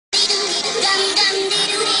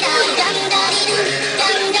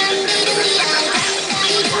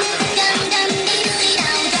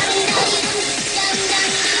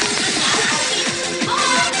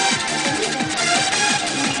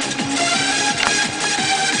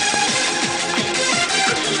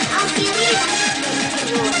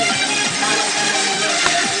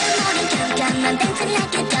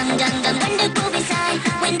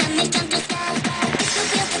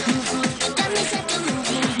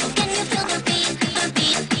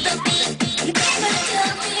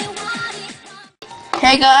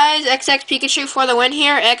Hey guys, xxPikachu for the win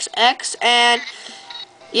here, XX, and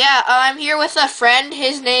yeah, I'm here with a friend.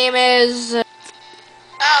 His name is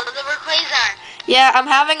TheRayquazar. yeah, I'm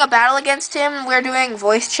having a battle against him. We're doing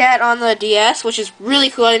voice chat on the DS, which is really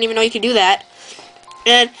cool. I didn't even know you could do that.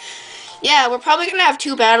 And yeah, we're probably gonna have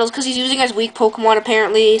two battles because he's using his weak Pokemon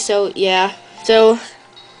apparently. So yeah, so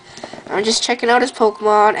I'm just checking out his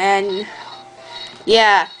Pokemon, and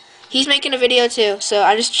yeah, he's making a video too. So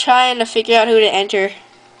I'm just trying to figure out who to enter.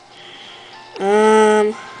 Yeah,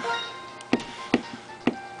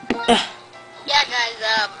 guys,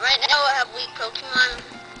 right now I have weak Pokemon.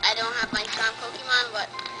 I don't have my strong Pokemon, but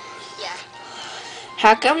yeah.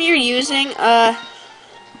 How come you're using, Because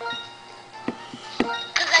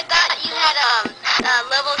I thought you had,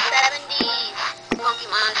 level 70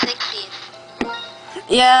 Pokemon, 60s.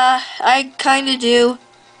 yeah, I kinda do.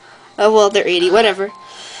 Oh, well, they're 80, whatever.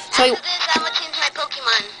 So, After this, I'm gonna change my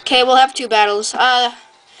Pokemon. okay, we'll have two battles.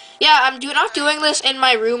 Yeah, I'm not doing this in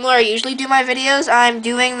my room where I usually do my videos. I'm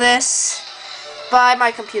doing this by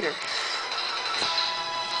my computer.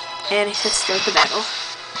 And let's start the battle.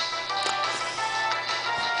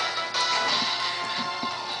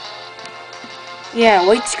 Yeah,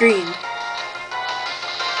 white screen. What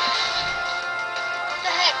the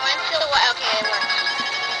heck? Mine's still white. Okay, it works.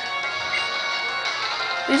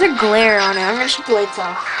 There's a glare on it. I'm gonna shut the lights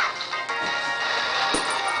off.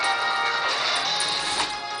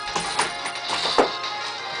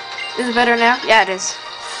 Is it better now? Yeah, it is.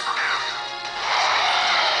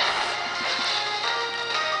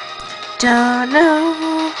 Don't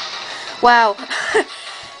know. Wow.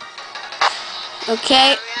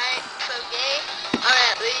 Okay. Alright, so gay.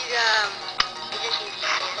 Alright, we just use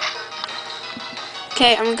this.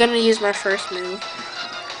 Okay, I'm gonna use my first move.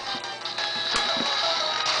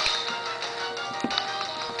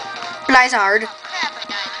 Blizzard. Oh, crap, I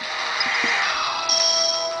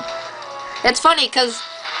died. It's funny because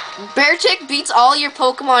Beartick beats all your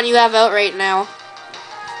Pokemon you have out right now.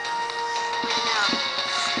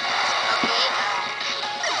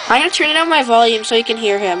 I'm gonna turn down my volume so you can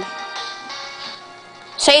hear him.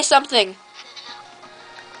 Say something.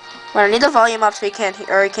 Well, I need the volume up so you can't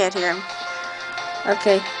or I can't hear him.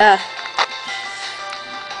 Okay.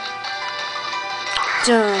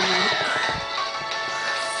 Done.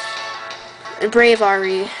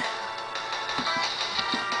 Bravery.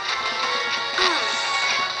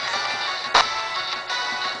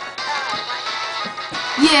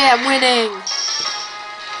 Yeah, I'm winning.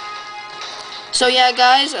 So yeah,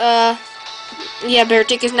 guys, yeah,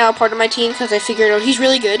 Beartick is now a part of my team because I figured out he's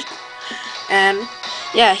really good. And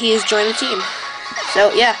yeah, he has joined the team.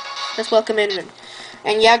 So yeah, let's welcome him.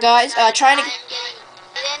 And yeah, guys, trying to.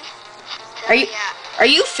 Are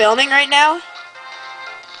you filming right now?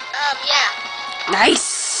 Yeah.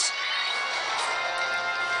 Nice.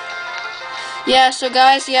 Yeah, so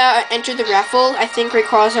guys, yeah, I entered the raffle. I think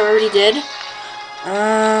TheRayquazar already did.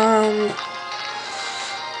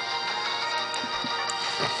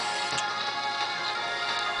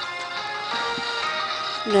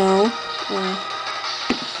 No.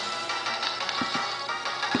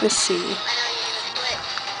 Let's see.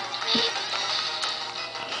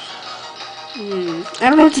 I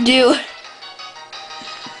don't know what to do.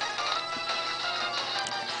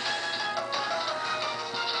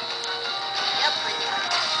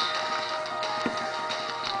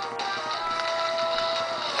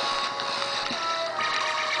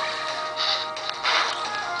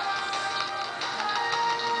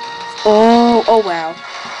 Oh wow.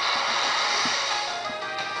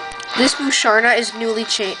 This Musharna is newly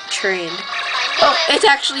trained. Oh, it's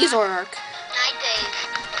actually Zoroark. 9 days.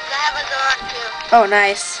 I have a Zoroark too. Oh,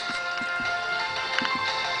 nice.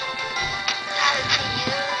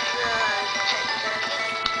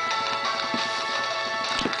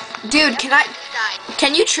 Dude,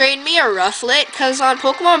 can you train me a Rufflet? Cause on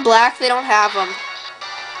Pokemon Black they don't have them.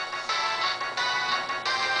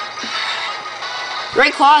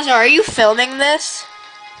 TheRayquazar, are you filming this?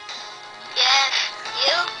 Yes.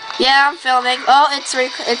 You? Yeah, I'm filming. Oh, it's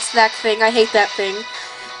that thing. I hate that thing.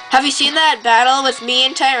 Have you seen that battle with me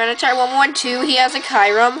and Tyranitar 112? He has a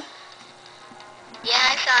Kyurem. Yeah,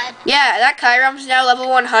 I saw it. Yeah, that Kyurem's now level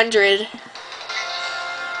 100. Man.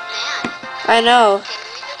 I know.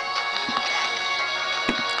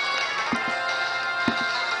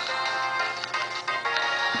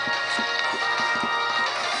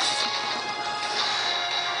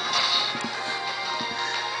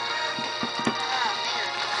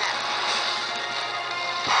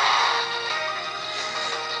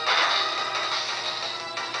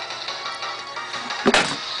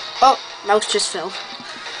 Oh, mouse just fell.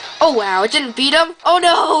 Oh wow, it didn't beat him? Oh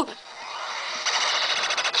no!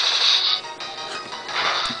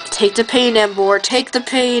 Take the pain, Embor. Take the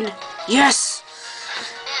pain. Yes.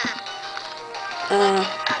 Yeah.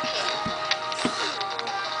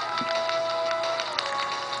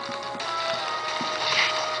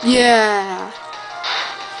 Yeah.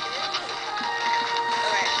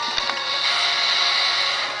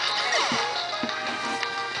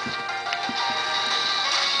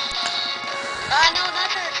 No,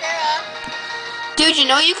 that's her, Sarah. Dude, you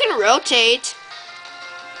know you can rotate.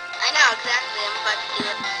 I know, exactly. I'm about to do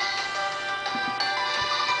it.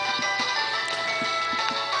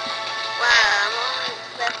 Wow, I'm only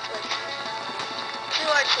left with two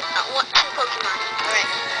Pokemon. Alright.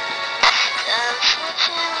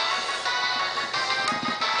 Switching.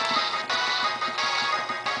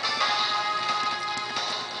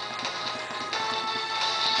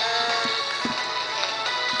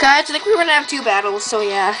 Guys, I think we're gonna have 2 battles, so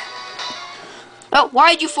yeah. Oh,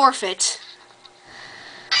 why'd you forfeit?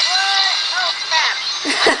 What? Oh, crap.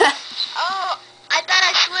 Oh, I thought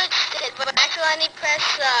I switched it, but I accidentally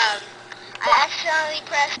pressed,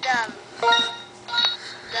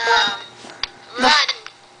 the run.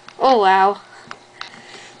 Oh, wow.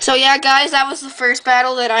 So yeah, guys, that was the first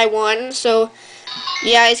battle that I won, so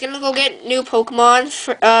yeah, he's gonna go get new Pokemon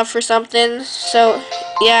for something, so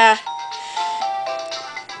yeah.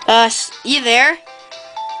 You there?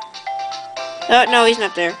 Oh, no, he's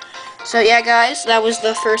not there. So yeah, guys, that was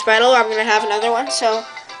the first battle. I'm gonna have another one, so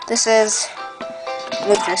this is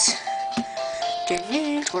Lucas.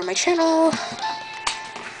 For my channel.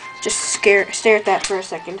 Just stare at that for a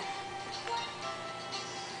second.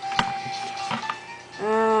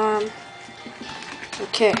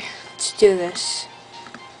 Okay, let's do this.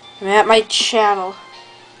 I'm at my channel.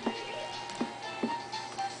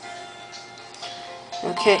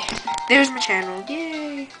 Okay, there's my channel.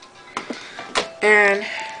 Yay! And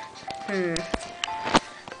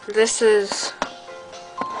this is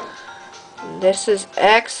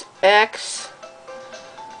XX.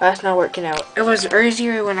 That's not working out. It was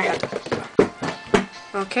easier when I had.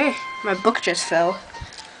 Okay, my book just fell.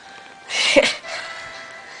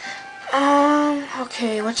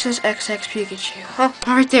 Okay, what says xxPikachu? Oh,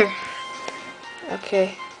 right there.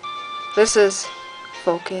 Okay, this is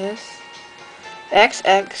focus.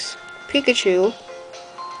 xxPikachu.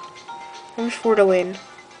 There's 4 to win.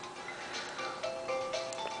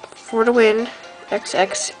 4 to win.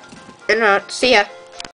 XX. And see ya.